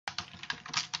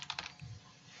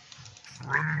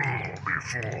Tremble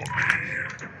before me.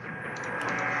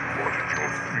 What is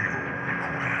your feeble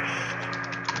request?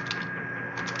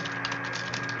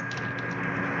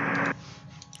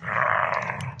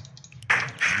 Ah,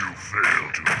 you fail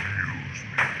to amuse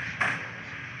me.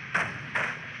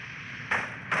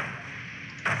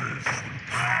 This would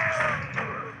please me.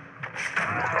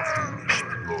 What a foolish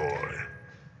ploy.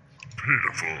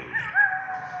 Pitiful.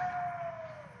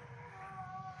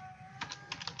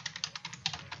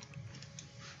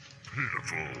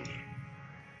 Pitiful.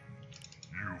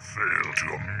 You fail to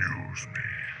amuse me.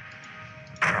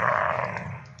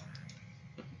 Ah,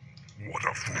 what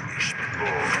a foolish ploy.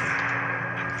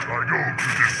 I go to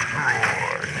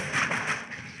destroy.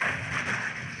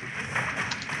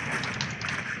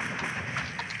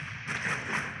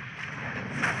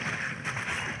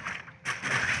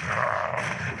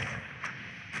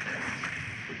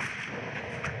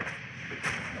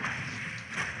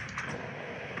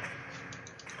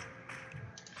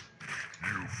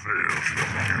 You fail to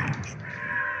amuse me.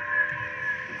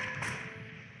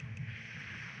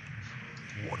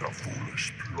 What a foolish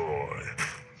ploy.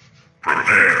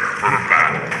 Prepare for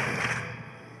battle.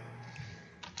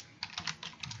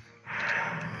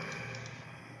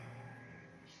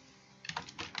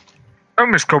 Oh,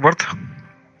 Miss Cobart.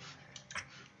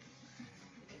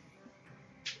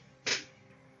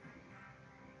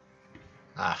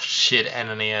 Ah, shit,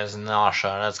 enemy has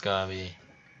nausea. That's gonna be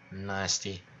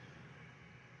nasty.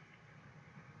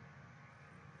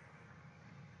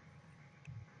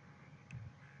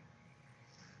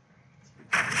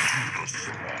 To the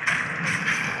slaughter.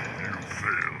 You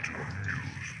fail to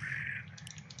amuse me.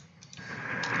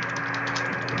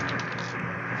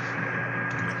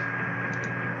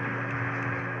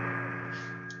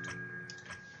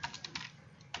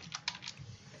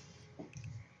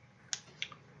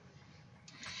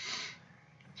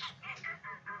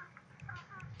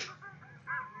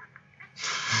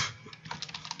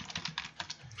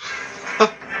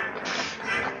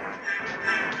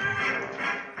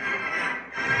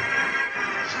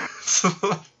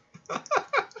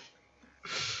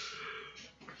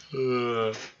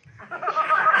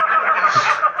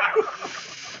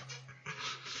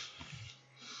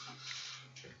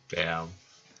 Damn.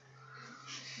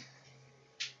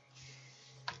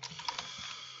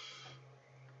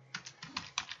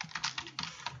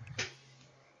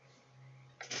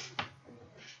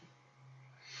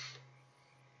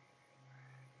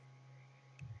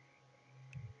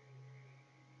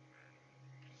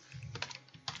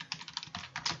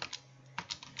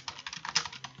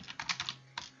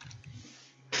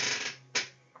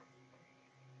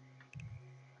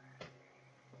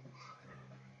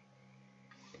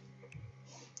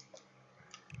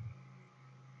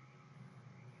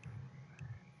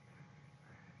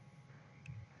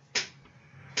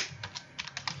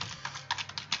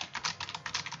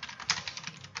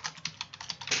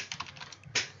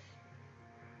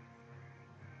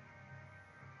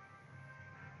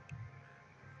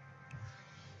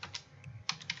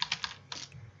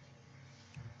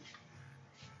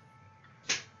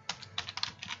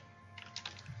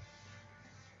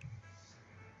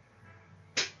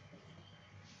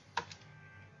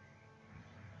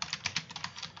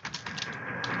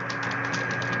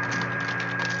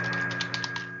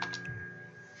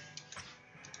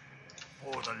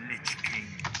 For the Lich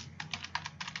King.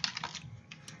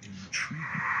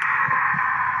 Intriguing.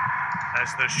 As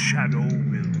the shadow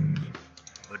wills,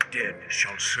 the dead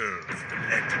shall serve.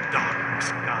 Let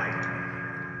darkness guide me.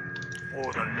 For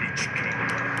the Lich King.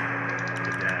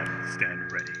 The damned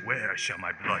stand ready. Where shall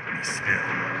my blood be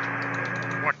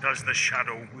spilled? What does the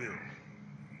shadow will?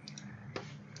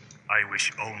 I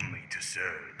wish only to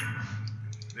serve.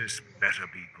 This better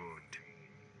be good.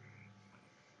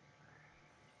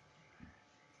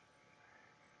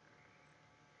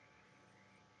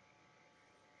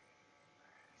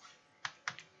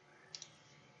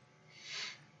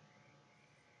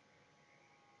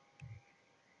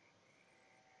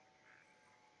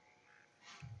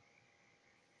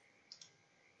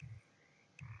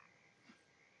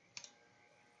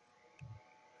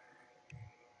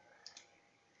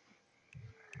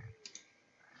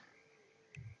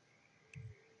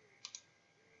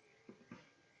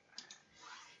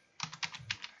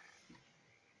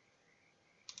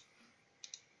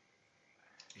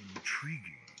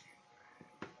 Intriguing.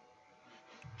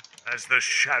 As the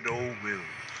shadow wills,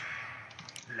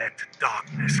 let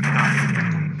darkness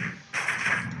guide me.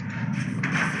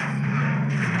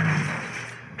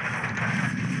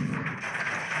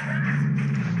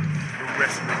 The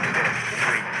wrestling dead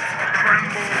awaits.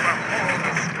 Tremble before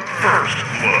the storm. First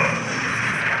blood.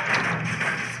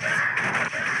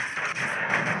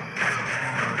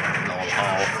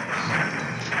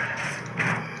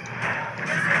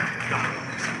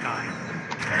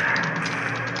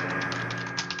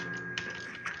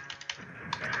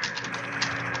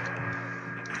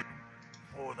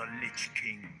 Lich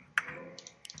King.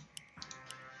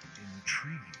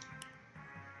 Intriguing.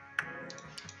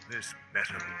 This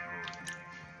better be good.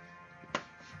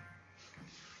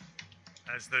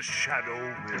 As the shadow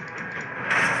will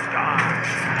die,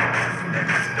 let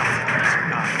darkness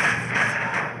guide.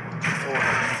 For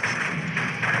the Lich King.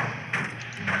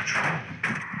 Intriguing.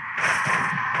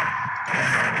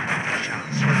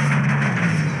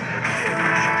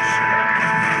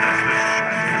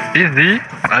 Easy.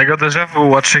 I got deja vu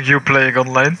watching you playing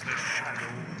online.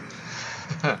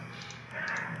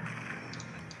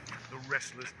 The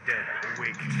restless dead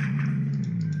await.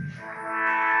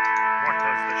 What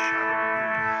does the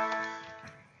shadow do?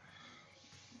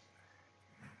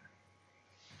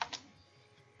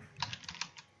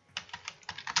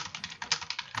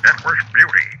 Network's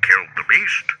beauty killed the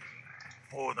beast.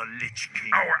 For the Lich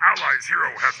King. Our allies' hero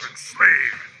has been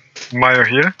slain. Mayo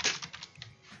here.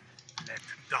 Let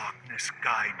darkness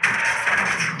guide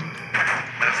you.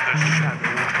 As the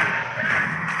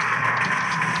shadow.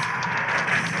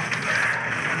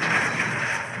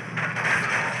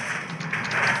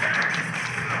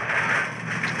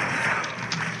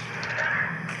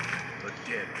 The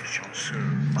dead shall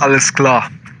serve. Alles klar.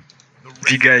 The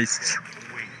Wie geht's?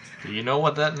 wait. Do you know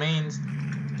what that means?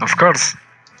 Of course.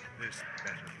 This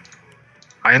better be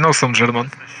good. I know some German.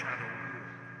 The shadow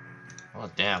Oh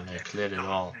damn, they cleared it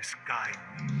all. darkness guide.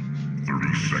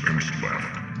 30 seconds left.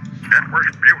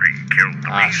 Network's beauty killed the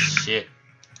Ah beast. shit.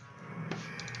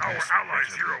 Our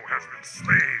allies' hero has been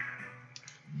slain.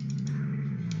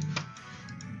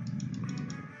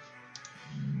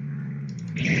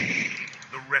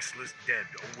 The restless dead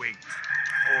await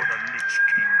for the Lich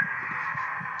King.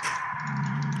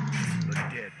 The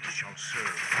dead shall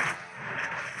serve.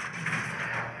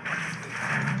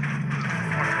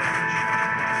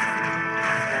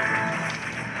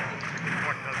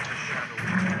 What does the shadow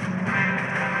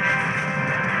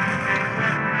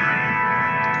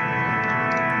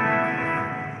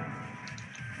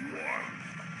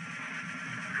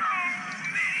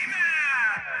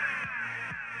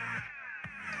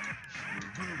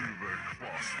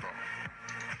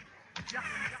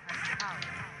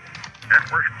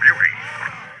Network's beauty.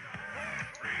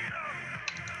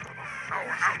 Our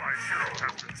allies' hero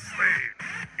has been slain.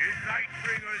 in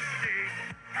Lightbringer's name?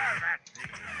 Have at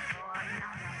thee.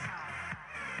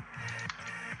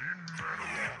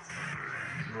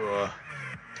 Bruh.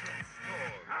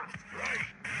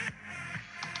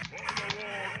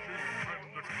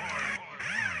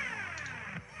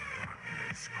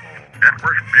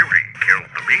 Network's beauty killed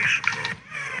the beast.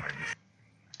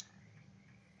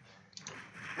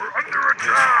 We're under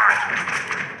attack.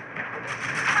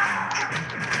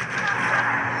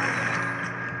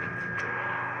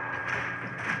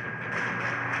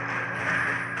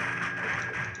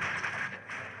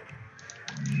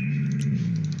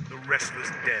 The restless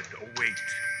dead await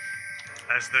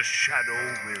as the shadow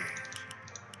wills.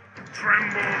 Tremble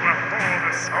before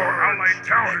the our allied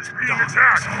tower is being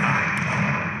attacked.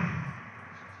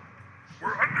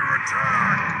 We're under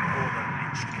attack. For the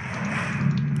Lich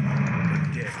King,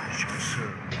 the dead shall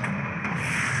serve.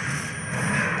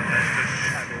 As the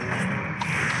shadow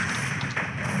wills.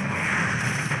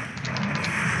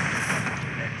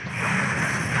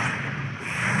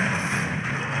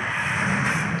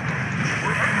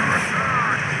 We're under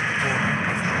attack.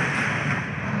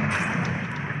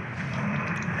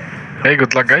 Hey,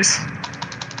 good luck, guys.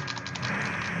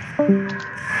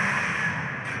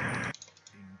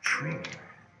 Intriguing.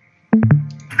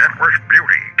 Network's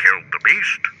beauty killed the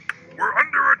beast. We're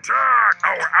under attack.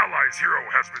 Our allies' hero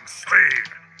has been slain.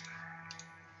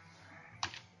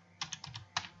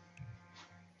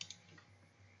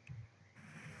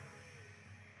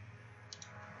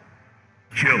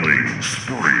 Killing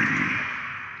spree.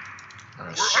 Oh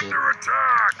We're shit. under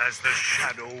attack. As the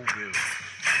shadow wills.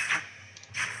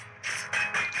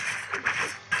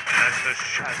 As the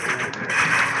shadow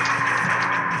wills.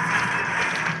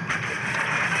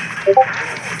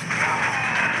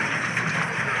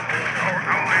 Our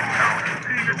allied tower is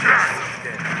being attacked.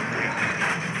 Dead await.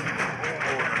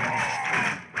 For the Lich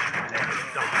King, let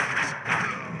darkness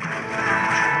guide.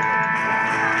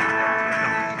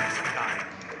 Darkness guide.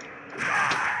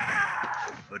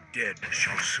 The dead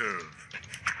shall serve.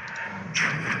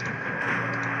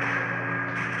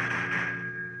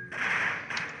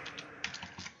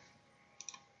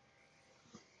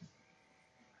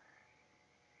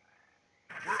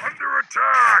 We're under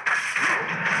attack.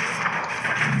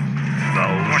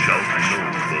 Thou shalt know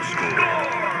the score.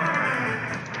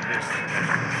 This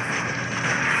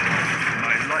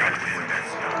my life with this.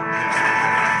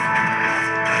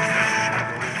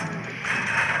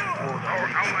 Our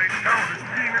allied tower is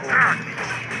being attacked.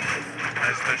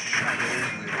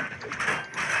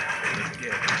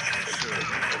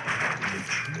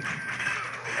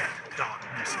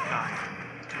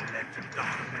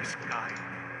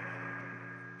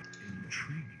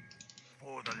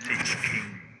 For the Lich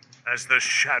King, as the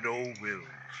shadow wills.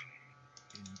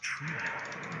 Intrigue,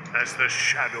 as the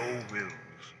shadow wills.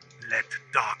 Let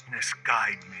darkness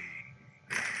guide me.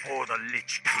 For the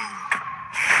Lich King,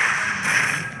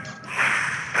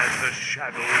 as the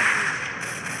shadow wills.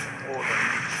 For the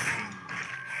Lich King,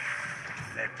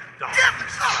 let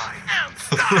darkness guide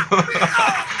me.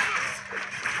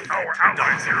 Our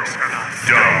allies' hero has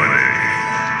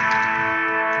dominated.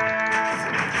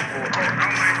 Our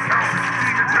allied tower is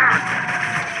being attacked.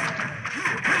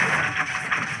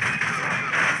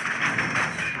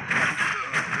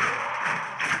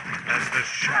 As the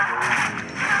shadow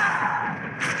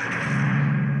wills.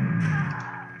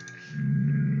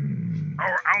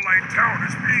 Our allied town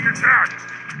is being attacked.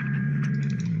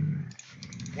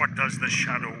 What does the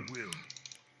shadow will?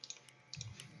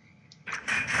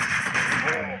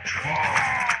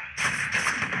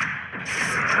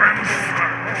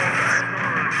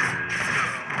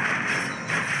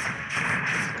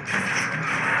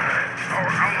 Our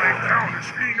allied town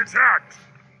is being attacked.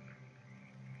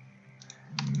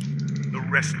 The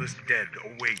restless dead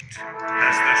await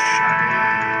as the shadow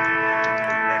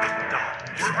let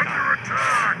darkness We're under guide.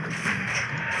 attack.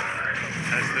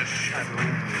 As the shadow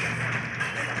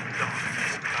let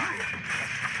darkness guide.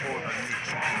 For the Lich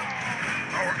King,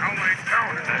 Our allied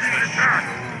town is as being the attacked.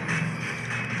 shadow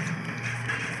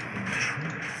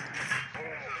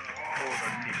for the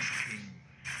Lich King,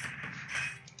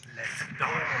 let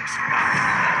darkness guide.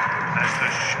 As the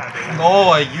shadow No,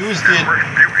 I used it. Great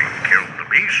beauty killed the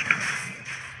beast.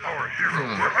 Our hero,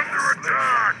 we're under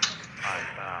attack. I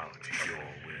bow to your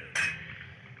will.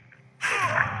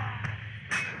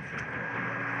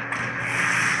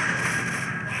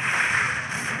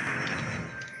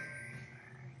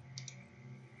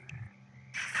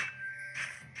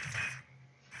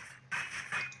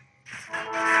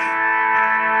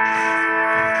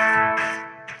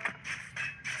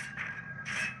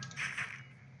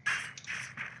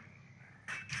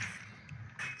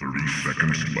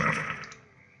 Left.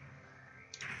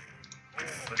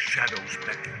 The shadows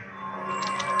beckon.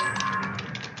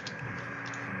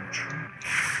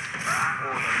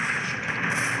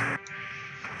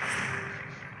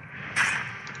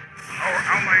 Our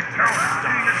allied town is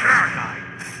being attacked.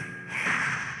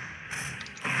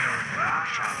 None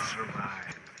shall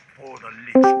survive. For the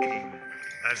Lich King,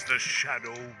 as the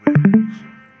shadow wills.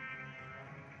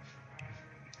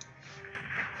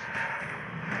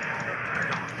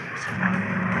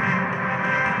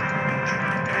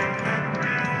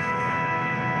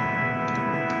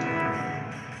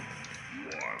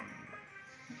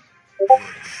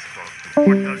 What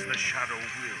does the shadow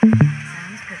will?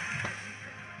 Sounds good.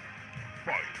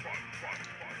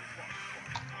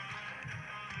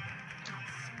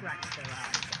 Scratch their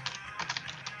eyes out.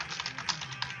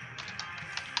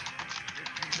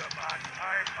 He's a man,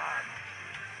 I'm man.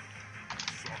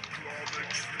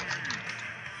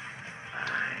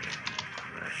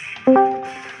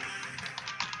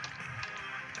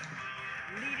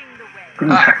 Leading the way.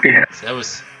 Guten Tag, die Herren.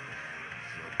 Servus.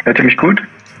 Hört ihr mich gut?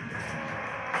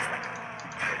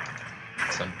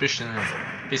 So ein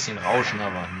bisschen Rauschen,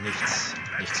 aber nichts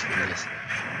Wildes.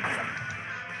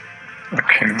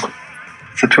 Okay.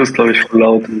 Die Tour ist, glaube ich, voll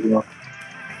laut. Also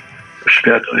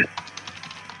beschwert euch.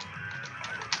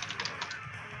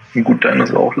 Und gut, deine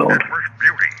ist auch laut. Worst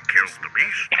beauty kills the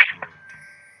beast.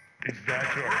 Is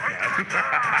that your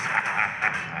cat?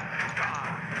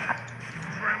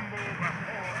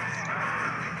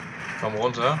 Komm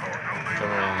runter.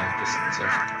 Können wir das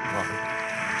zuerst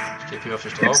machen. Steht hier auf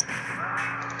dich drauf.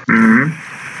 Mhm.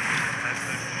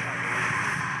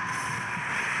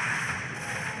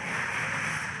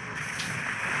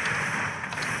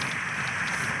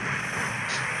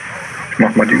 Ich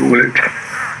mach mal die Ult.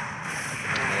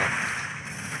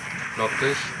 Block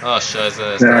dich. Ah, scheiße,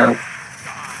 er ist Ja. da.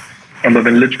 Aber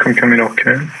wenn Lich kommt, können wir ihn auch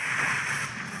killen.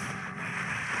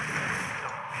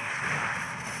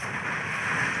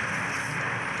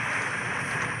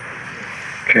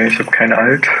 Okay, ich habe keine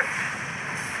Alt.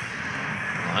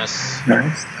 Nice.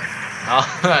 Nice. Ah,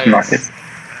 Nice. jetzt.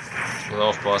 Ich muss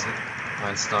aufpassen.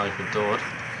 Ein Star, ich bin tot.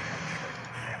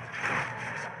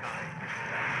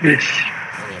 Ich.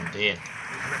 Oh, wir haben den.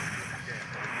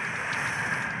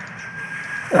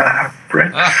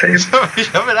 Brad, Ah, save.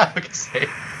 ich hab ihn einfach gesaved.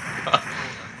 Ah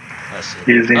shit.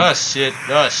 Easy. Ah shit.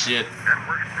 Ah shit.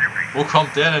 Wo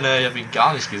kommt der denn her? Ich hab ihn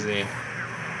gar nicht gesehen.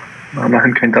 Wir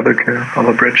machen kein Double Kill,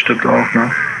 aber Brad stirbt auch,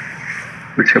 ne?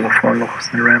 Will ich aber vorhin noch aus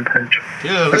einer Rampage.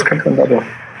 Kill. Das könnte ein Double.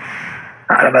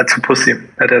 Ah, da war zu Pussy.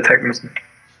 Hätte er attacken müssen.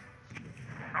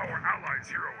 Our allies'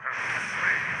 hero has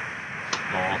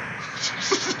been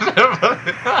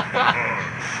slain. Oh.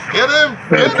 him!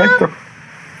 Get Zeig him! doch.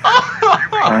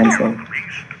 Wahnsinn.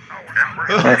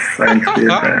 Was ein Spiel,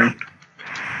 ey.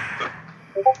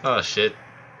 Oh shit.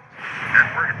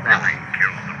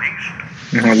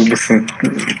 Also ein bisschen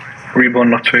Reborn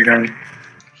noch triggern.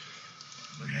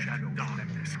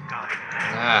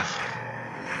 Ach.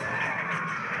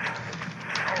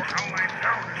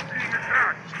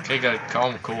 Ich krieg halt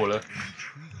kaum Kohle.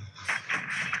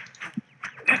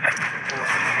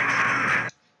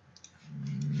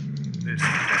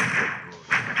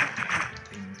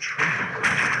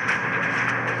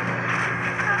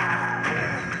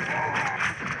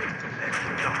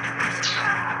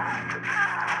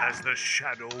 As the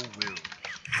shadow wills,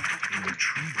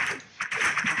 retreat.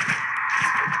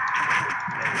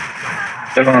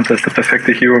 Der Hunter ist der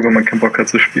perfekte Hero, wenn man keinen Bock hat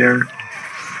zu spielen.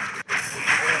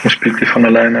 Man spielt sie von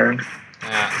alleine.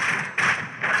 Ja.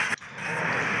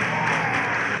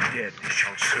 The dead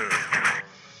shall serve.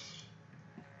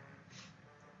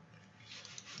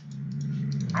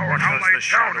 Our allied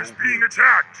town is being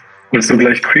attacked. Willst du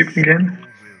gleich creepen gehen?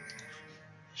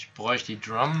 Ich bräuchte die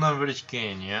Drum, dann würde ich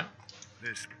gehen, ja.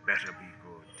 This better be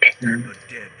good. Mhm.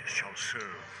 The dead shall serve.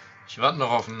 Ich warte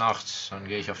noch auf Nacht, dann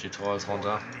gehe ich auf die Trolls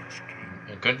runter.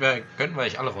 Dann könnten wir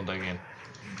eigentlich alle runtergehen.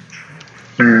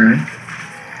 Mhm.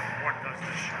 What does the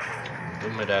shadow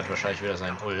Dumme, der hat wahrscheinlich wieder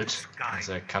sein Ult.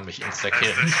 Also er kann mich as the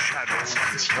insta-killen. shadow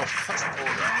Ich hoffe fast,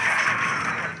 oder?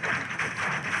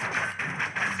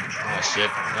 Ah shit,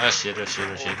 ah shit, ah shit,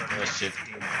 ah shit, ah shit.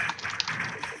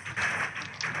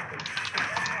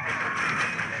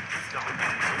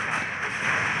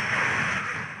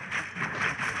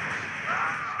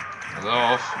 Pass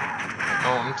auf, er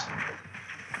kommt.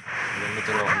 In der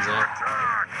Mitte laufen sehen.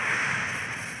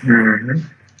 Mhm.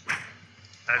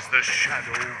 as the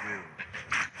shadow will.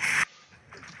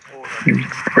 Or the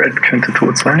Red könnte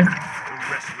tot sein.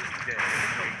 restless dead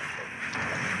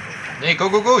Nee, go,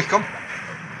 go, go, ich komm.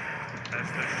 as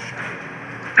the shadow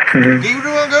Mhm. Gegen du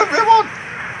Adnan Reborn!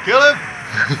 Kill him!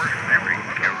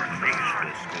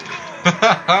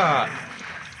 Hahaha!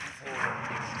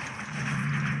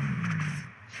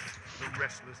 the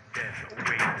restless dead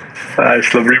await. Ah, ich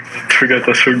glaube, Reborn triggert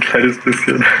das schon ein kleines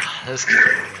bisschen. Alles klar.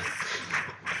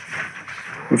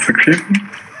 Willst du creepen?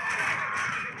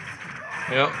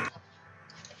 Ja.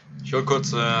 Ich hol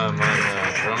kurz meine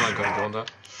Drummer kommt runter.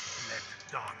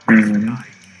 Mhm.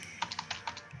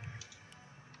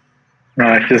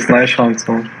 Ah, hier ist Nightshade und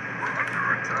so.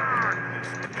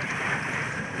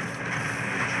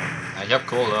 Ja, ich hab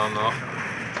Cooldown noch.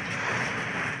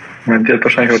 Die hat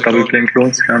wahrscheinlich auch Double Blink,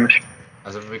 lohnt sich gar nicht.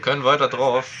 Also wir können weiter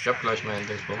drauf. Ich hab gleich meinen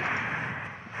Dingsbums.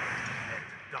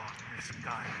 Darkness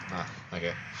guide Ah,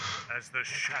 okay. as the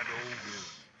shadow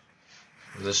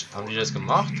will. Haben die das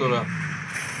gemacht oder?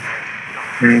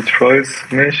 Trolls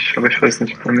nicht, aber ich weiß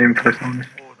nicht, daneben vielleicht auch nicht.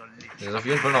 Or the lich Der ist auf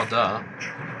jeden Fall noch da.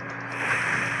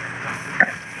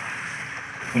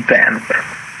 Bam. as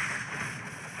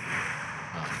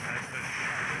the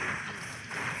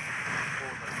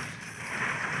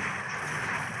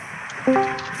shadow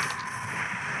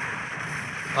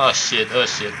Oh shit, oh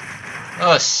shit.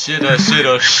 Oh shit, oh shit,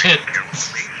 oh shit.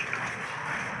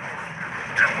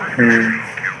 Mhm.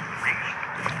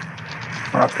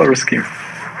 Ah, das war risky.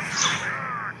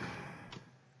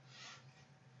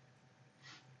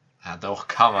 Er hat auch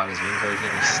Cover, deswegen kann ich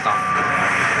ihn nicht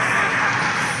stunnen.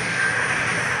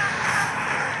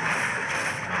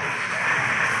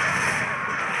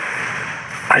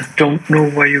 I don't know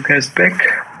why you guys back.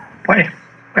 Why?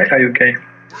 Why are you gay?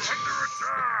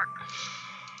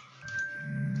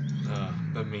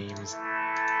 The memes.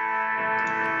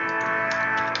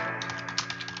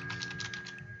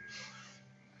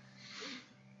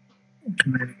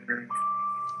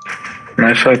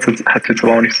 Nein, Scheiße, hat jetzt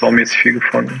aber auch nicht saumäßig viel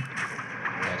gefunden.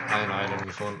 Er hat ein Item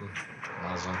gefunden.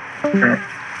 Also. Ja.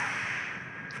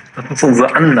 Das ist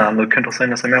unsere Annahme. Könnte auch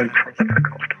sein, dass er mehr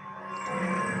verkauft.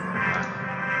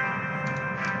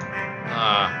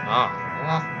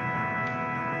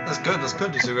 Das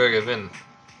könnte ich sogar gewinnen.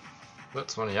 Wird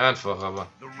zwar nicht einfach, aber.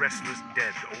 the restless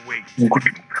dead await. Gut.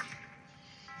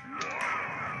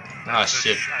 Ah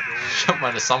shit. Ich hab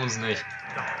meine Summons nicht.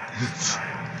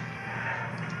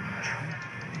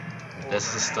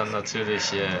 Das ist dann natürlich.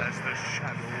 As the shadow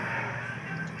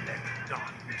let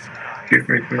darkness guide. Gib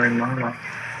mir meinen Mana. Or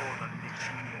the lich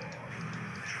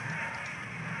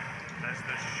as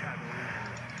the shadow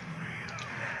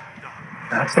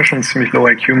Das ist doch schon ein ziemlich low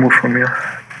IQ-Move von mir.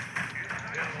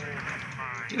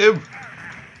 Get him!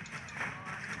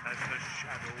 as the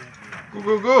shadow Go,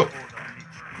 go, go!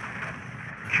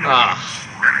 Ah,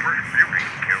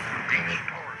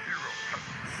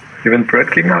 Gewinnt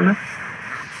Brad gegen alle?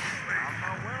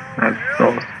 Ja,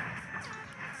 so.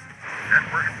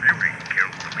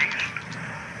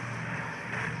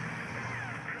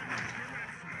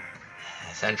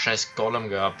 scheiß Golem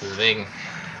gehabt, deswegen.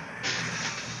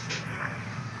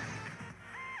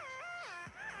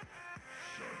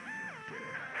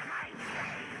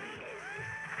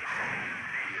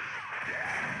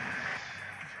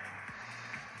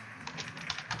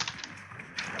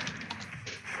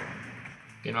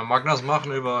 Gehen wir Magnus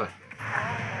machen überall.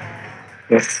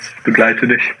 Das begleite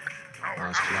dich.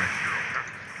 Alles klar.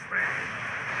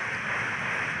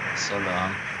 Was soll er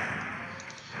haben?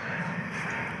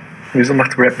 Wieso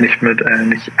macht Rap nicht mit?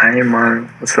 Nicht einmal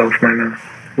ist er auf meine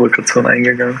Vokation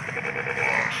eingegangen.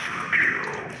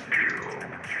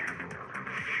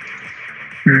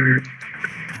 Hm.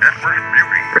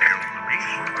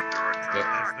 Ja,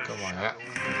 komm mal her.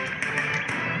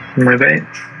 My way.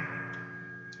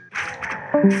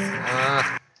 Ah,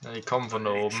 die kommen von da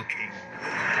oben. Okay.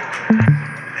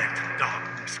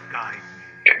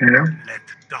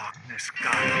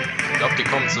 Ich glaube, die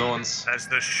kommen zu uns.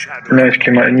 Ja, ich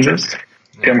geh mal in das.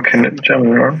 Die haben keine Jam,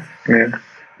 ne? Nee.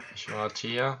 Ich warte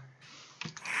hier.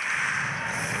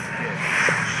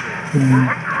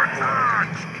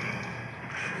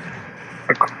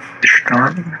 Die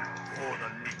starten.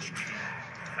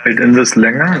 Hält Invis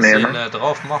länger? Kannst Nee, du ihn ne?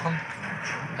 drauf machen?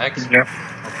 Hex? Ja. Auf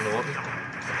den roten?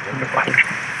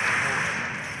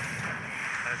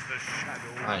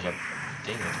 Ah, ich hab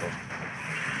den getroffen.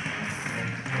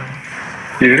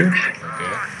 Hier. Okay,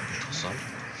 interessant.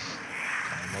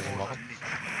 Kann man so machen.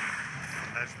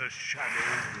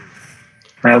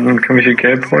 Ja, dann können wir hier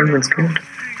gelb holen, wenn es geht.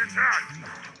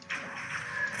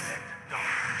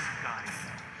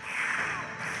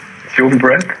 Hier oben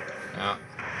Brad? Ja.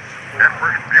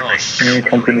 Oh, Nee, shit.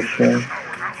 kommt hier nicht her.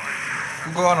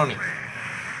 Guck auch noch nicht.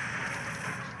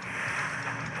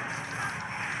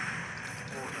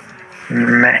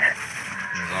 Meh.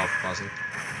 Muss aufpassen.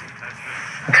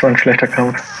 Das war ein schlechter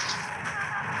Kampf.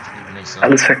 Liebe nicht so.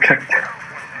 Alles verkackt.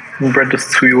 Und Brad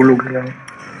ist zu YOLO gegangen.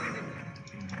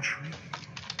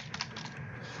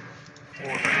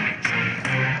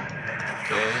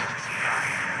 Okay.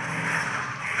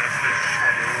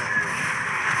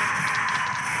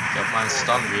 Ich hab meinen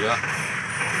Stun wieder.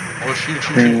 Oh, Shield,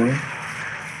 Shield, Shield. Mhm.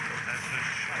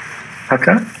 Hat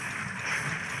er?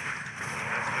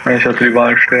 Ich hatte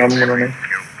überall sterben, oder nicht?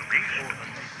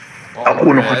 Oh, Auch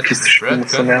ohne Brad. Hotkeys Mit spielen, Brad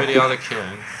so könnten wir die nervig. alle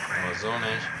killen. Aber so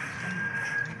nicht.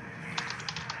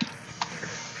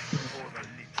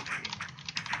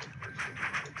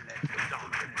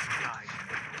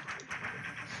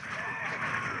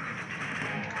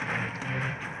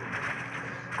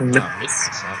 Mit. Ah,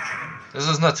 Mist. Das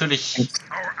ist natürlich.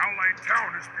 Our allied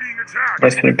town is being attacked.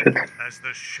 Was für eine Pit. As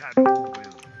the shadow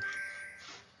will.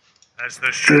 As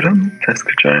the shadow Dürren,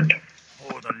 festgejoint.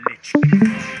 or the lich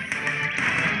king.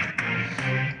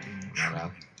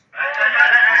 Ja.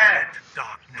 Let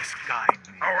darkness guide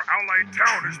me. Our allied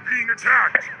town is being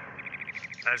attacked.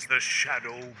 As the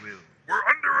shadow will. We're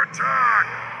under attack.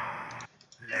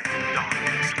 Let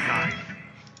darkness guide me.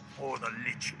 For the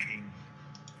lich king.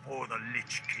 For the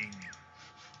lich king.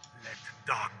 Let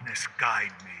darkness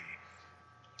guide me.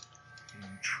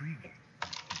 Intriguing.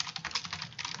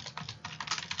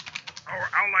 Our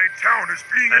allied town is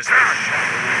being As the attacked.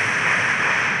 shadow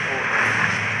or the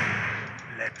lich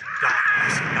king. Let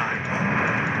darkness guide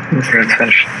me. Brad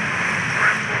fest.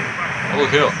 Oh,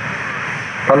 kill.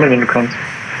 Komm, wenn du kannst.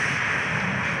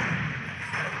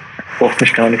 Braucht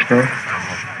mich gar nicht, ne?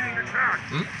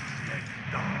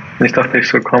 Ich dachte, ich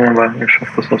soll kommen, aber ich schaff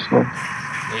das auch so. Nee,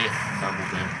 kein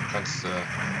Problem. Du kannst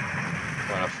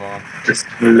weiter fahren. Ist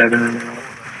Level.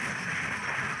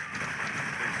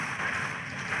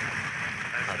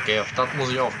 Okay, auf das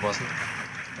muss ich aufpassen.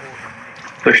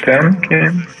 Soll ich sterben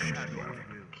gehen?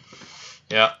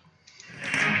 Ja.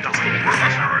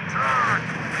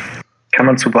 Kann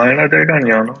man zu Ballen daggern?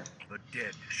 Ja, ne? The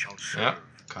dead shall serve. Ja,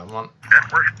 kann man.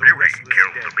 Network beauty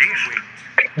killed the beast.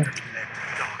 Let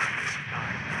darkness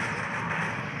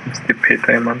guide Ist die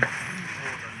Peter jemand?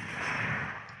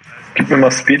 Gib mir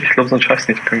mal Speed, ich glaube, sonst schaff's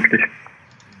nicht pünktlich. me.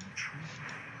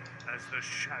 As the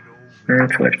shadow will.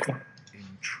 Vielleicht doch.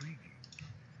 Intriguing.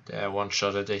 Der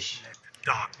one-shottet dich.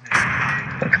 Darkness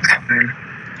guide me.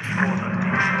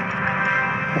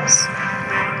 Das ist fein. Was?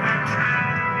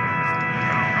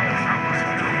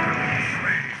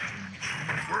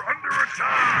 We're under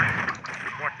attack.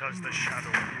 What does the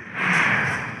shadow do?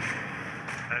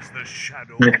 As the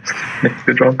shadow Nichts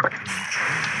gedroppt.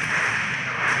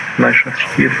 Meister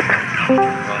stirbt.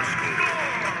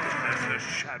 as the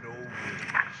shadow will.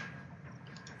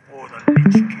 For the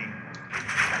lich king.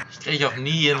 Ich kriege auch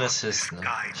nie einen Assist, ne?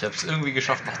 Ich habe es irgendwie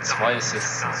geschafft, noch 2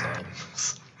 Assists zu haben.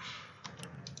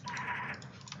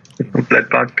 Komplett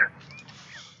buggt.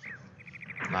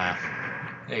 Naja,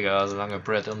 Egal, solange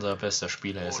Brad unser bester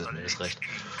Spieler ist, ist mir das recht.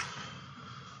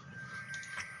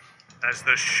 As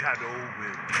the shadow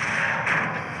will.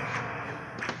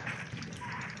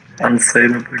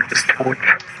 Unsavable ist tot.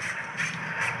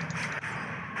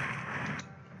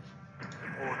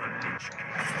 For the Lich King.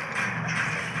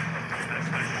 As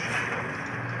the shadow.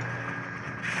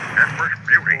 Emperor's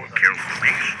beauty killed the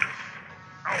beast.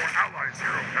 Our allies'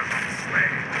 hero has been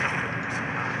slain.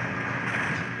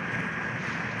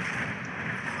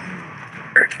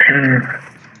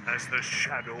 As the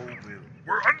shadow will.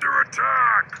 We're under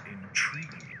attack. Intrigue.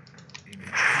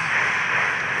 Intrigue.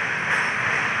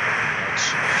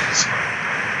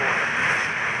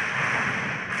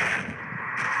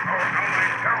 Our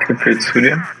allies' tower Tipp viel zu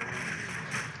dir.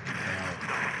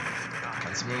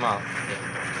 Kannst du mir mal.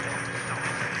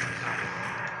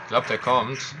 Ich glaube, der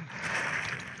kommt.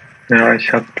 Ja,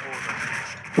 ich hab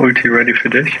Ulti ready für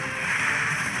dich.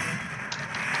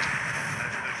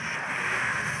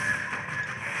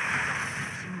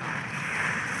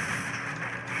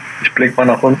 Ich blick mal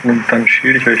nach unten und dann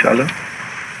shield ich euch alle.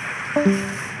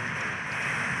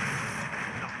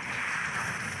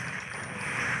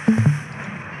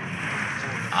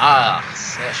 Ach,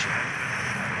 sehr schön.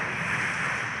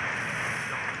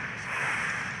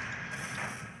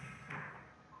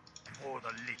 For the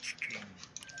Lich King.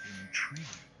 Intrigue.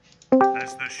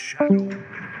 As the shadow will. For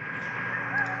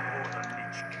the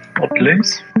Lich King. Ob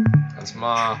links. Kannst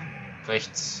mal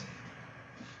rechts.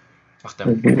 Ach, der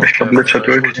Ich glaub, Blitz hat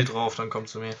Ulti. Ulti drauf, dann komm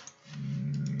zu mir.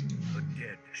 The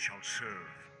dead shall serve.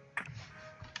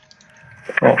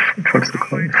 Auf 5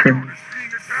 Sekunden. The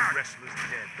restless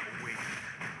dead await.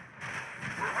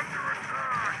 We're under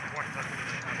attack. What does the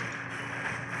shadow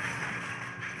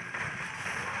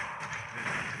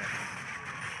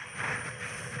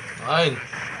Nein!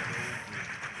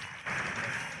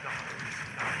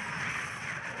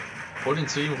 Hol ihn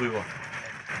zu ihm rüber.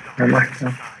 Ja, mach ich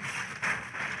ja.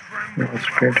 Ja, ist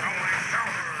spät.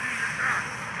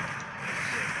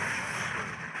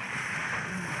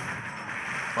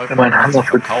 Heute mein kannst du Hammer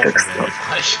für verkaufen, Text. wäre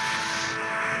hilfreich.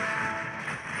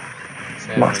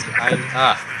 Sehr Mach's. gut.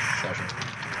 Sehr schön.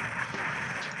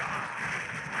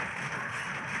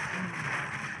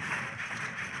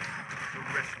 the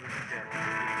restless dead?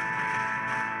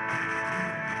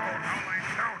 Our allies'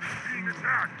 town is being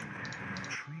attacked.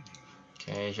 Intrigue.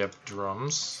 Okay, ich hab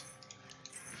Drums.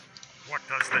 What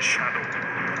does the shadow will?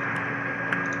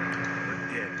 The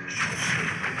dead shall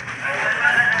serve.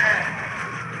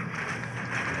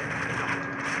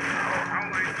 Our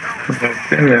allies' town Was soll ich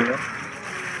denn, ne?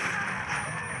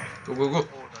 Go, go, go. For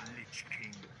the Lich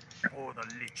King. For the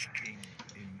Lich King.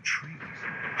 Intrigue.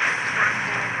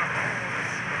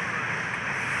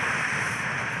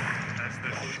 As the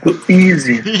So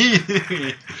easy.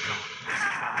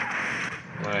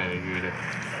 Meine Güte.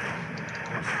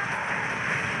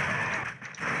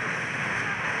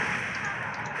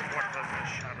 What does the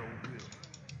shadow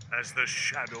will? As the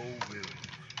shadow will.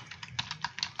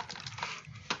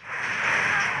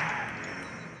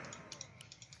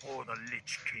 For the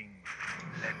Lich King,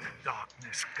 let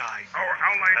darkness guide. Our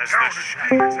allied As town the is shadow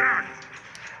being attacked.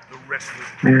 The restless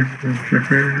is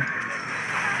better.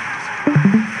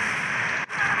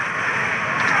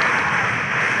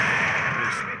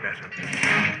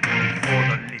 For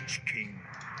the Lich King,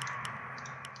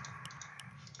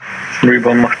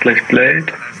 Reborn macht gleich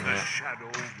Blade. as the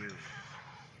shadow will.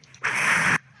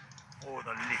 For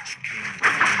the Lich King.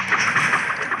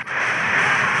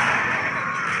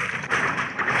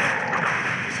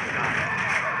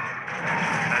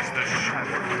 As the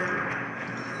shadow will.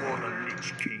 For the Lich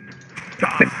King.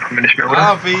 Kommen wir nicht mehr, oder?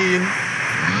 Hab ihn!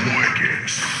 Wicked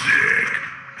sick.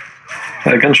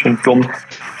 Ganz schön dumm. Let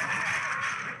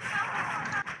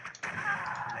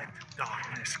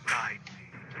darkness guide me.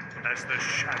 As the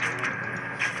shadow will.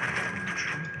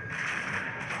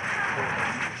 For the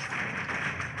Lich King.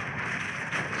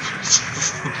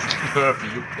 Nervy,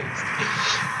 you pissed.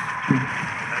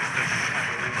 As the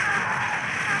shadow will.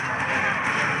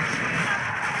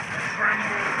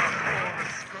 Tremble before the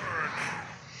scourge.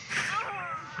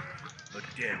 The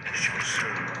dead shall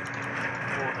serve.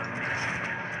 For the Lich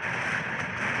King.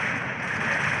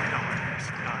 Let darkness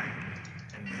guide me.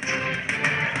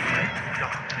 Let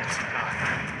darkness guide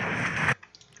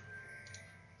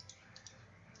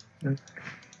me.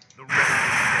 The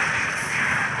restless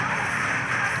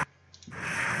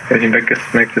Wenn ich ihn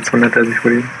weggesmackt, jetzt wundert er sich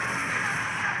vor ihm. as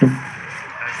the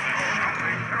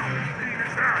shadow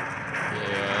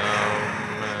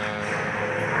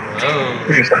Ja, oh.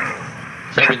 Wie gesagt,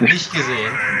 Ich hab ihn nicht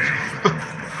gesehen.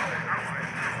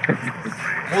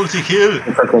 Multi-Kill!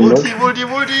 Jetzt hat er Multi, Multi,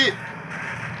 Multi!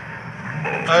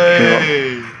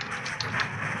 Hey!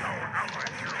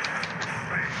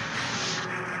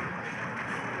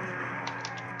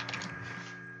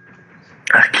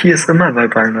 Ach, Ki ist immer bei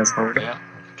Balnasar, oder? Ja,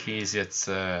 Key ist jetzt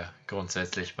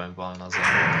grundsätzlich beim Balnasar.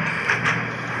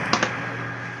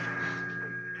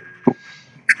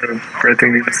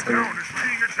 Rating die bisschen Town is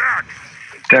being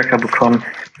attacked. stärker bekommen.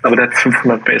 Aber der hat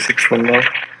 500 Basics schon, ne?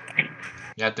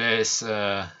 Ja, der ist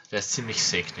ziemlich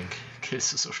sick, den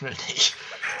killst du so schnell nicht.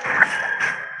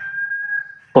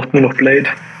 Braucht nur noch Blade.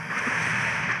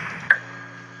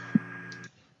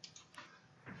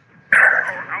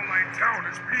 Our allied town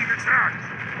is being attacked.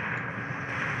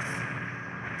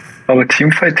 Aber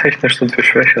Teamfight technisch sind wir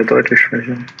schwächer, deutlich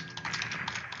schwächer.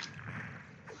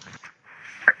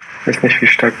 Ich weiß nicht, wie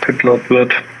stark Pitlord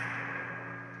wird.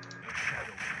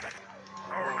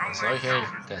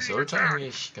 Der sollte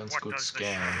eigentlich ganz gut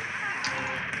scannen.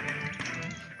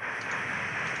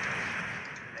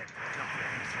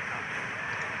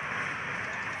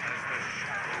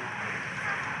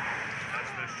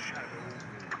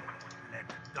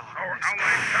 Our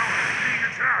allied town is being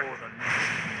attacked.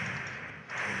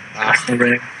 Ach,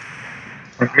 Rank.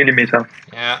 Und Millimeter.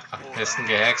 ja, am besten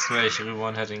gehaxt wäre ich rüber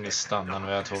und hätte ihn gestunt, dann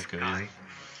wäre er tot gewesen.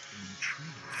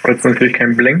 Aber jetzt natürlich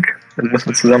kein Blink. Wir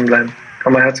müssen zusammenbleiben.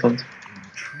 Komm mal her zu uns.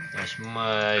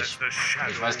 Ja,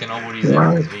 ich weiß genau, wo die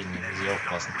sind, deswegen muss ich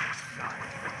aufpassen.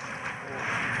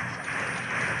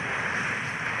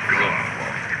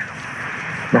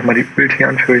 So, Nochmal die Ulti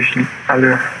an für euch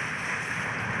alle.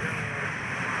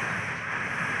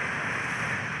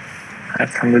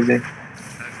 Jetzt haben wir sie.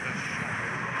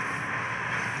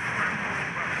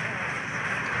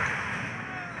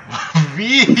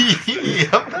 wie?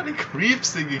 Ich hab da die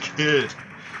Creeps gekillt.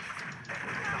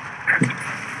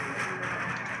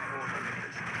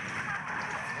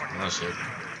 Na shit.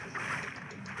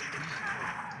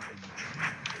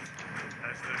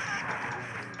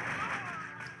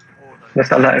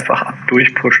 Lass alle einfach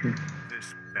durchpushen.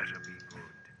 This better be good.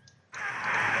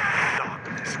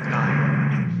 Darkness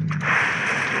guide.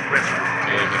 Okay, ich hab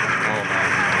die Mauer mal.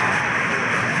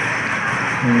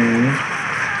 Mhm.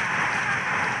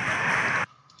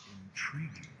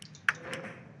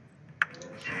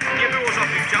 Nie było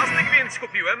żadnych ciastek, więc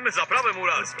kupiłem zaprawę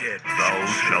muralską. Thou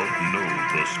shalt know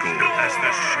the score. As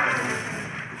the shadow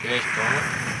Okay, ich komme.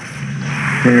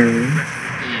 Mhm.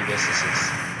 Das ist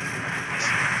es.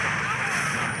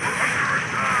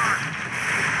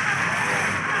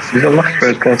 Wieso macht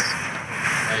Red das?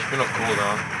 Ja, ich bin auf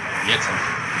Cooldown. Jetzt.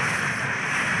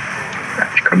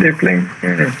 Ich kann dir blinken.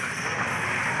 Mhm.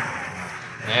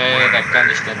 Nee, da kann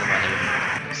ich dann immer helfen.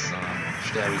 Das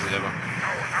sterbe ich selber.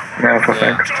 Ja,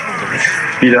 perfekt. Ja,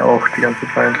 Wieder auch die ganze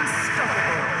Zeit.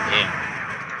 nee.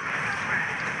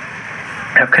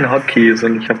 Ich habe keine Hotkeys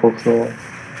und ich habe auch so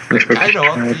nicht wirklich. Keine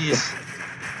Hotkeys.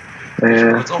 Ich Nee,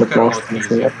 benutze auch mit keine Maus Hotkeys,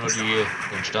 nicht. ich hab nur den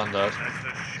Standard.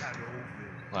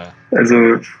 Naja, Also,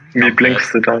 wie Numpad.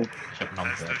 blinkst du dann? ich hab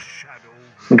Numpad.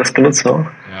 Und das benutzt du auch?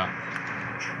 Ja,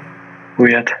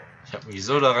 Weird. ich hab mich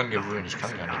so daran gewöhnt, ich kann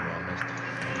gar nicht mehr anders.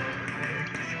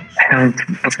 Ja, und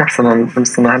was machst du dann?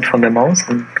 Nimmst du eine Hand von der Maus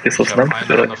und gehst Ich aufs habe Numpad? eine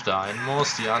Hand Oder? auf der einen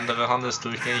Maus, die andere Hand ist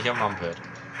durchgängig am Numpad.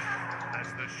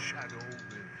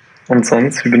 Und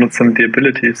sonst, wie benutzt du die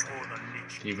Abilities?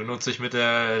 Die benutze ich mit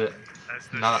der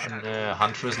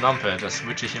Hand fürs Numpad, das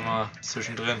switche ich immer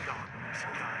zwischendrin.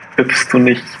 Hüpfst du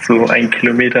nicht so 1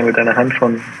 Kilometer mit deiner Hand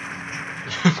von.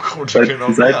 Im Grunde Seiten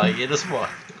genommen, zu ja, Seiten? jedes Mal.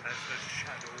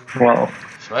 Wow.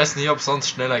 Ich weiß nicht, ob es sonst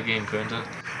schneller gehen könnte.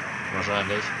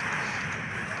 Wahrscheinlich.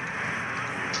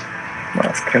 Na,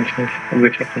 das kann ich nicht. Also,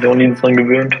 ich habe mich auch nie dran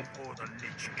gewöhnt.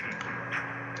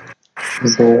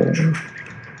 So.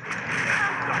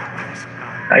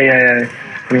 Eieiei.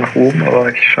 Ich bin nach oben,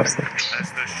 aber ich schaff's nicht. as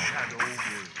the shadow will.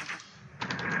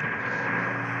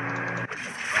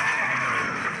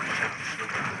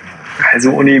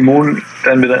 Also Unimon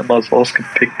werden wir da immer so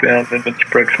ausgepickt werden, wenn wir nicht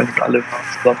Breakfast und alle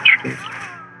zusammenstehen.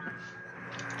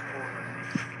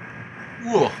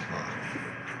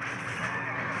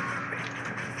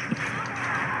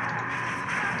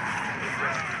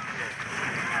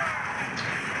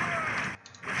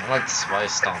 Halt 2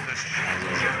 Stunts.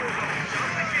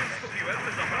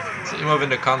 Also immer wenn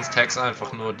du kannst, tags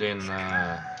einfach nur den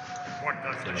Horde,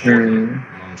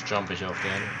 sonst jump ich auf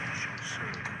den.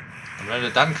 Und wenn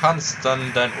du dann kannst, dann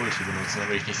dein Ulti benutzen,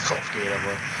 damit ich nicht drauf gehe,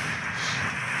 aber.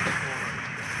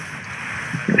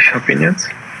 Ich hab ihn jetzt.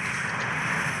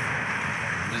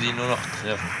 Ich will ihn nur noch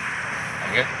treffen.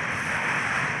 Danke.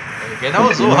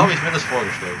 Genau so habe ich mir das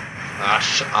vorgestellt.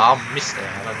 Ach, Mist, er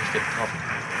hat er nicht getroffen.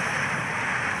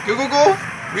 Go, go, go!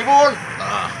 Reborn!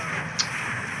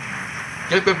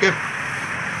 Gib!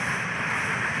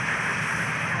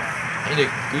 Meine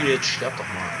Güte, jetzt sterb doch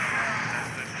mal.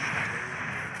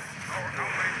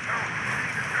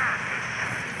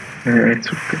 Ja,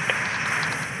 zu gut.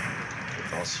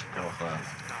 Geht raus, ich brauche ein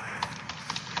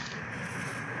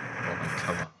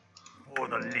Cover. For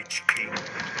the Lich King.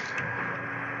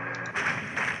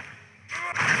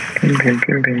 Bim, bim,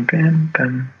 bim, bim, bim,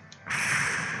 bim.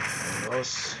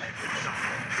 Raus.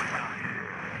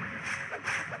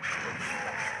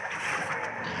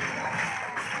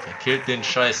 Der killt den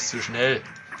Scheiß zu schnell.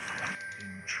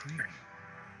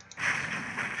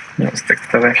 Ja, ist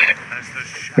Dexter weg. As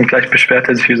the shadow Und gleich beschwert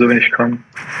er sich, wieso wir nicht kommen.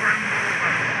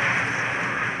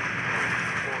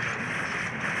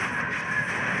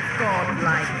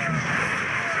 Godlike.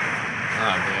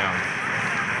 Ah, der.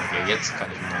 Okay, jetzt kann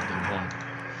ich mir mal den holen.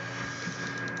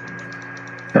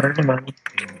 Ja, Mann.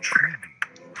 intriguing.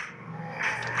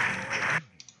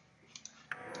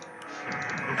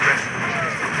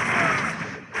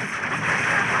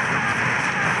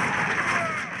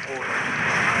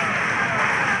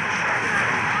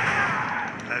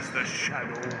 As the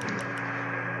shadow will.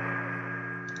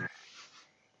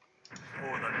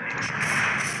 For the Lich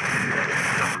King. Let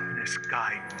darkness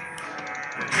guide me.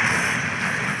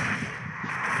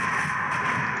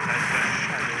 As the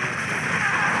shadow will.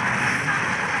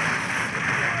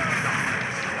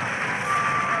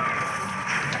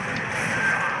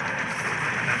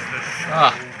 As the shadow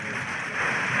Ah. will.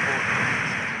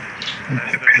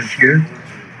 Ich hab kein Heal.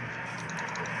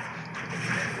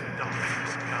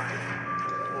 Darkness guide me.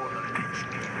 For the Lich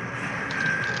King.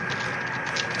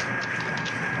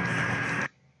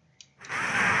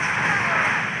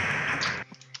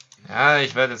 Ja,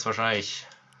 ich werde jetzt wahrscheinlich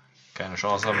keine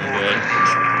Chance haben im Duell.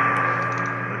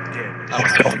 The dead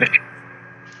Brauchst du auch nicht.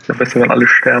 Ist ja besser, wenn alle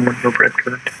sterben und nur Brad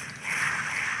gewinnt.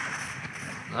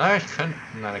 Na, ich könnte.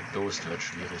 Na, der Ghost wird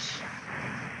schwierig.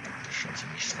 Schon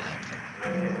ziemlich stark.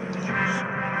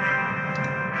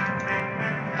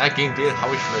 Ja, gegen den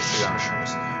habe ich vielleicht sogar eine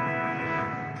Chance.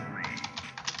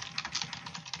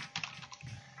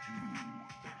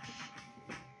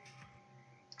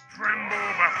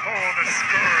 Tremble before the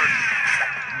scourge.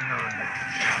 none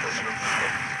shall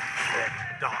survive. Let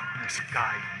darkness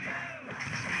guide me.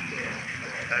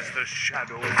 As the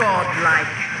shadow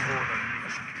Godlike. for the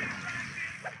Lich King.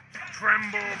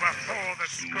 Tremble before the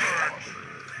scourge.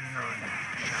 None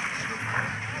shall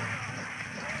survive.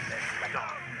 Let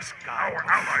darkness guide Our me.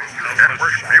 allies'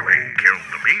 network viewing killed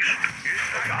the beast.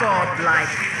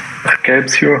 Godlike. Ach,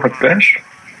 Gelb's Hero hat Bash?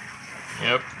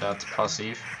 Yep, that's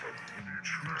passiv.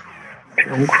 Wie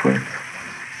uncool.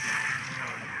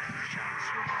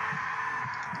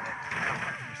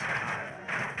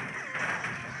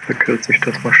 Verkürze ich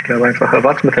das mal, sterbe einfach.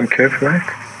 Warte mit dem Kill vielleicht.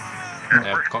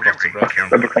 Er kommt auch zu Breadfan.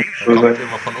 Da bekommt Er so kommt sein.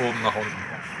 immer von oben nach unten.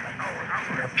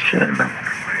 Ich erinnere.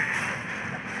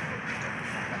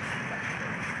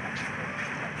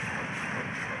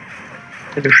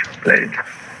 Blade.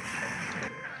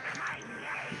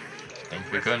 Ich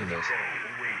denke, wir können das.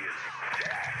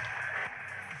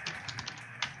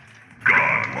 For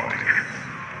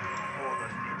the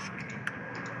Lich King.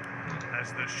 As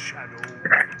the shadow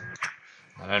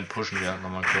Na, dann pushen wir halt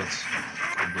nochmal kurz.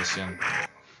 Ein bisschen.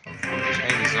 Obwohl ich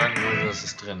eigentlich sagen würde, dass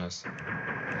es drin ist. let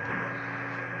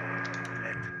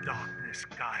darkness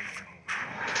guide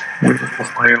me. Muss ich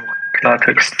das neue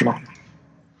Klartext machen.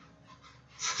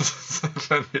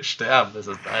 Wenn wir sterben, ist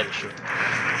das beide schön.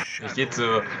 Ich gehe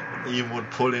zu ihm und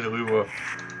pull ihn rüber.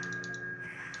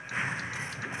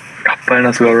 Hat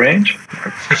beinahe sogar Range.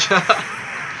 Ja.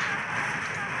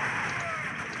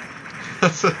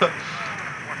 Also,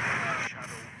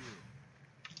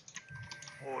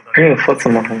 Okay, das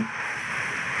trotzdem machen.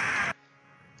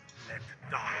 Let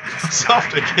darkness pass auf,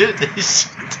 der killt dich.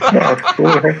 Ja,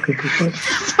 so heftig ist das.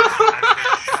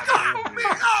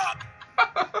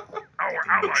 Our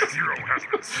allies' hero has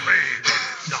been slain.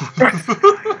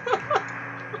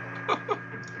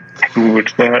 Gut,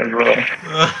 also.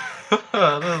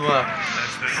 Das war.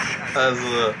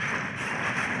 Also.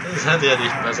 Das hätte ja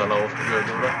nicht besser laufen können,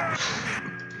 oder?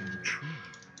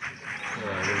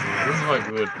 Ja, das war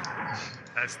gut.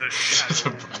 As the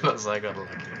shadow Das sei gar let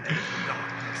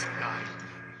darkness guide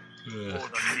me. nicht. For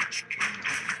the Lich King.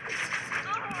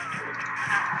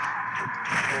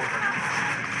 For the Lich King.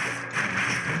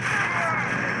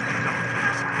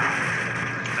 Darkness guide me.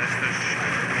 As the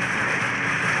shadow.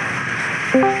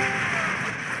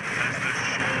 As the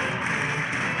shadow.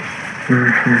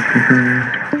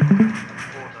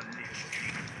 For the Lich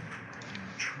King.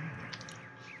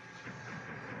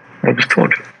 Du bist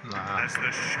tot. Na, As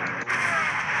the shadow.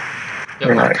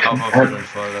 ja, man kann auf jeden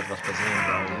Fall etwas passieren.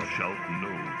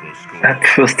 Er hat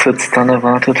Fürst Stun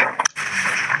erwartet.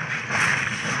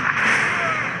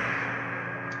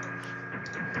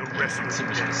 sind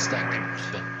ziemlich gestackt.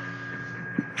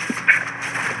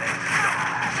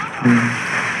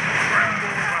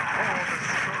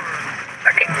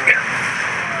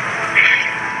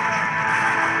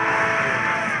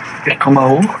 Ich komm mal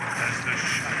hoch.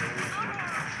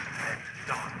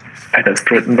 Alter, das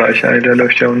Britain-Weicher, der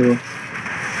läuft ja auch nur.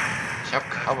 Ich hab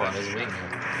Cover, deswegen.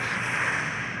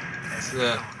 Jetzt,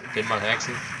 den mal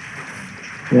haxen.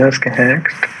 Ja, ist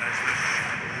gehaxt.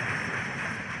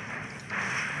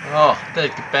 Oh, der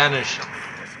gebanished.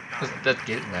 Das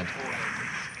gilt nicht.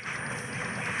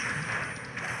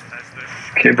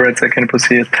 Okay, Brad, I can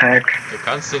proceed attack. Du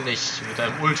kannst den nicht mit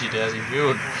deinem Ulti, der ist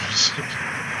immune.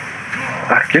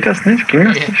 Ach, geht das nicht? Ging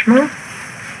das Nee. nicht mal?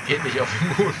 Geht nicht auf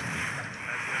immun.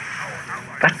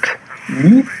 Was?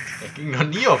 Nie? Er ging noch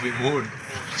nie auf immun.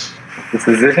 Bist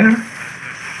du sicher? Ja,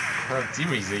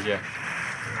 ziemlich sicher.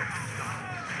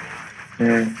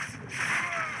 Hm.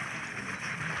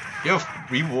 Geh auf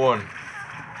Reborn.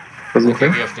 Versuche.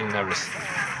 Geh auf den Neris.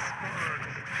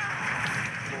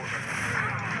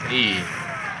 Hey.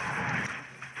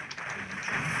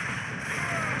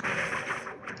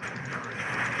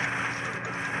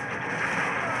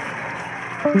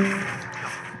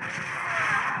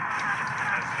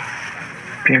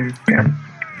 Bim, bim.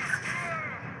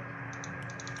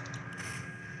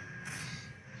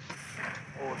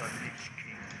 For the Lich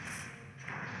King.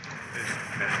 This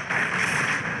man.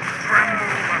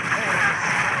 Tremble before the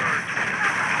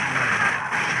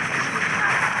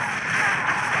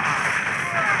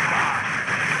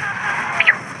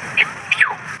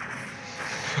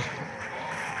sword.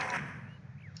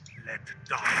 Let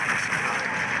darkness guide.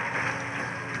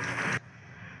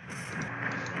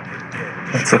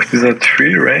 Jetzt auf dieser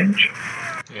Tree Range.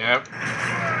 Ja.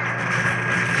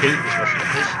 Killt mich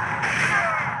wahrscheinlich.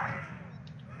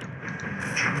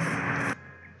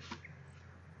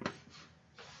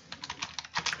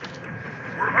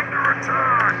 We're under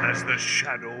attack! As the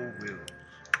shadow wills,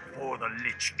 for the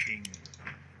Lich King.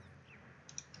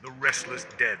 The restless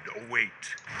dead await.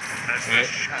 As the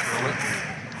shadow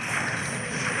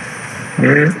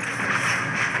Hm.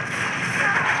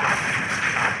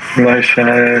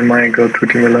 Mein Gott,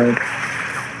 tut mir leid.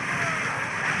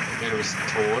 Okay, du bist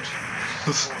tot.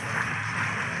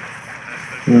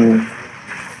 Hm.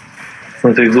 Das ist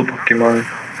natürlich suboptimal.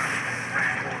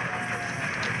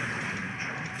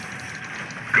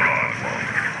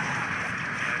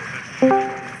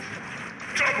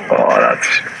 Oh, das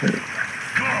ist schön.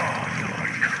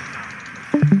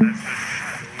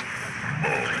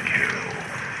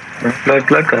 Bleib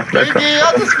da, bleib da.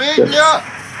 Ja, deswegen, ja!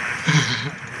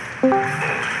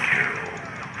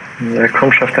 Ja,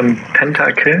 komm, schafft er einen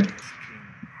Pentakill?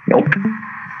 Nope.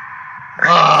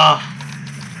 Ah!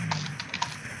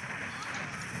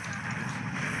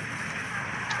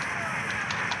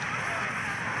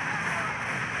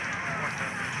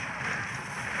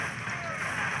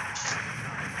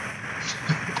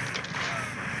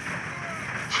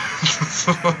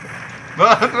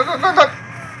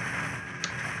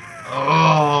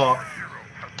 Oh!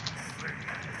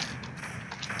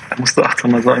 Da musst du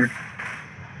achtsamer sein.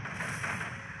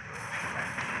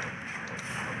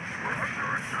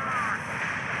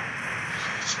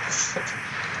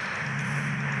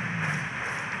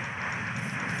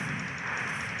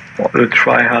 Oh, du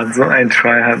Tryhard, so ein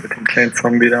Tryhard mit dem kleinen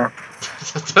Zombie da.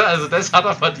 Also das hat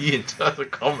er verdient. Also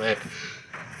komm, ey.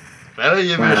 Wenn er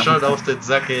hier mir schon auf den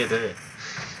Sack geht, ey.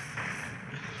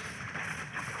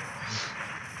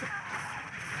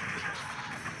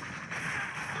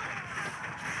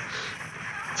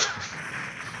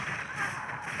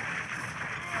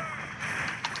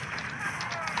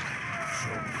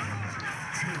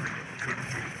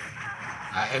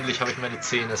 Ah, endlich habe ich meine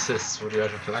 10 Assists, wurde ja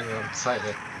schon lange am Zeit,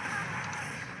 ey.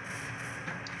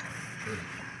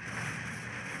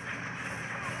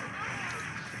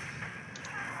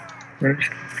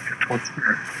 Nicht?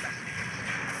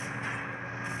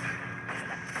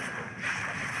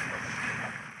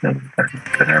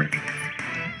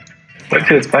 Wollt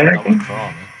ihr jetzt weitergehen?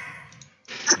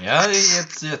 Ja,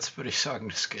 jetzt würde ich sagen,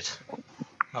 das geht.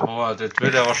 Aber das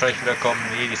wird ja wahrscheinlich wieder kommen.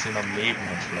 Nee, die sind am Leben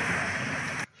und schlafen.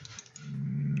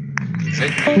 Ich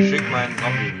schick meinen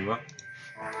Zombie rüber.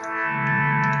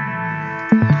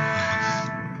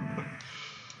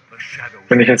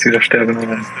 Wenn ich jetzt wieder sterbe, nur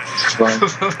dann.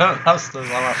 Dann hast du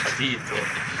es aber verdient, ey.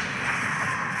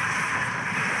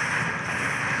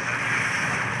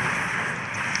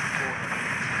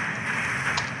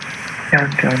 Ja.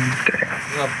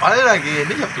 Ja, Balder gehen,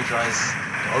 nicht auf die scheiß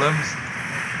Golems.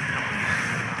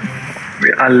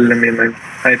 Wir alle mir mein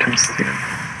Items ziehen.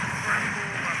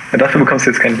 Ja, dafür bekommst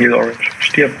du jetzt kein Heal Orange.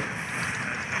 Stirb.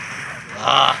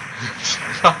 Ah.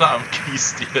 am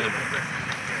Kies dir.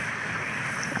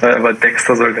 Aber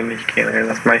Dexter sollte nicht gehen, ey.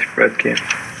 Lass mal ich Brad gehen.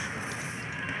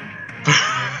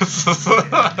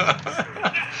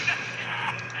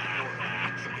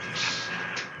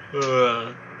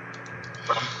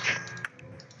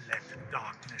 Let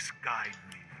darkness guide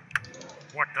me.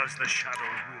 What does the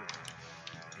shadow will?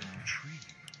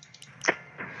 Intriguing.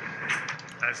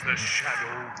 As the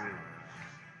shadow will.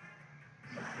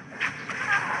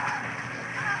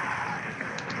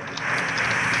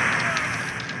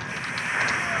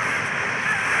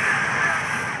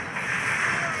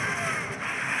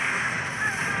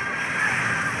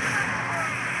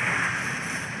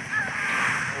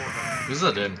 Wo ist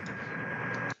er denn?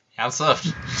 Ernsthaft?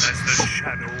 As the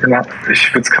shadow Ja,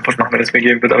 ich würde es kaputt machen, wenn es mir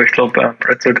geben wird, aber ich glaube,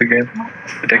 Brad sollte gehen.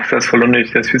 Dexter ist voll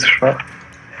unnötig, der ist viel zu schwach.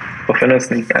 Auch wenn er es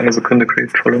in einer Sekunde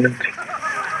kriegt, voll unnötig.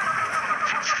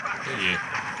 Hey.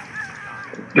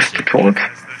 Bist du tot?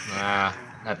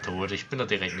 Na tot, ich bin da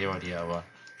direkt neben dir, aber.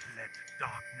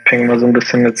 Peng mal so ein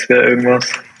bisschen, als wäre irgendwas.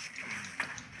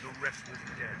 the restless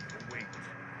dead await.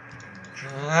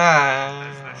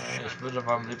 Ich würde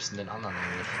aber am liebsten den anderen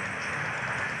nehmen.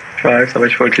 Ich weiß, aber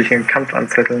ich wollte dich in den Kampf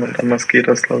anzetteln und anders geht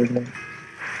das, glaube ich, nicht.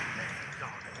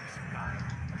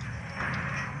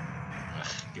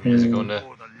 Gib mir eine Sekunde.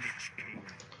 For the Lich King.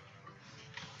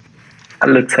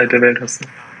 Alle Zeit der Welt hast du.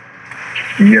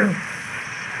 Hier.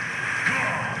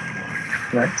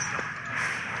 Nice.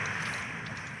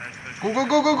 Go, go,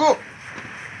 go, go, go!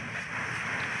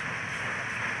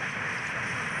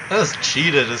 Das ist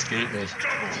cheated, das gilt nicht.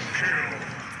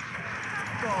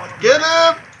 Get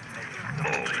him!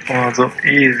 Oh, so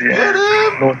easy. Get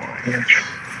him! No, Mensch.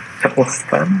 Ich hab noch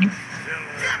Stun.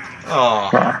 Oh.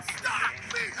 Ah,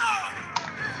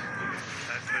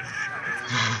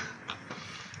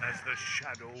 As the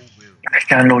shadow will. I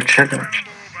got no challenge.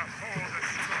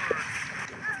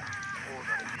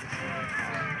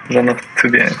 Dann noch zu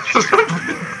dir.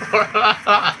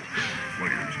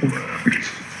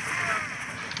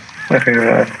 Ach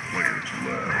ja.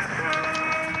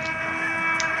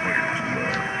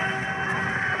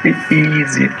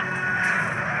 Easy.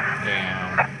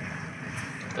 Damn.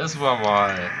 Das war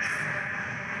mal.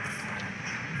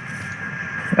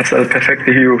 Das ist der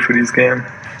perfekte Hero für dieses Game.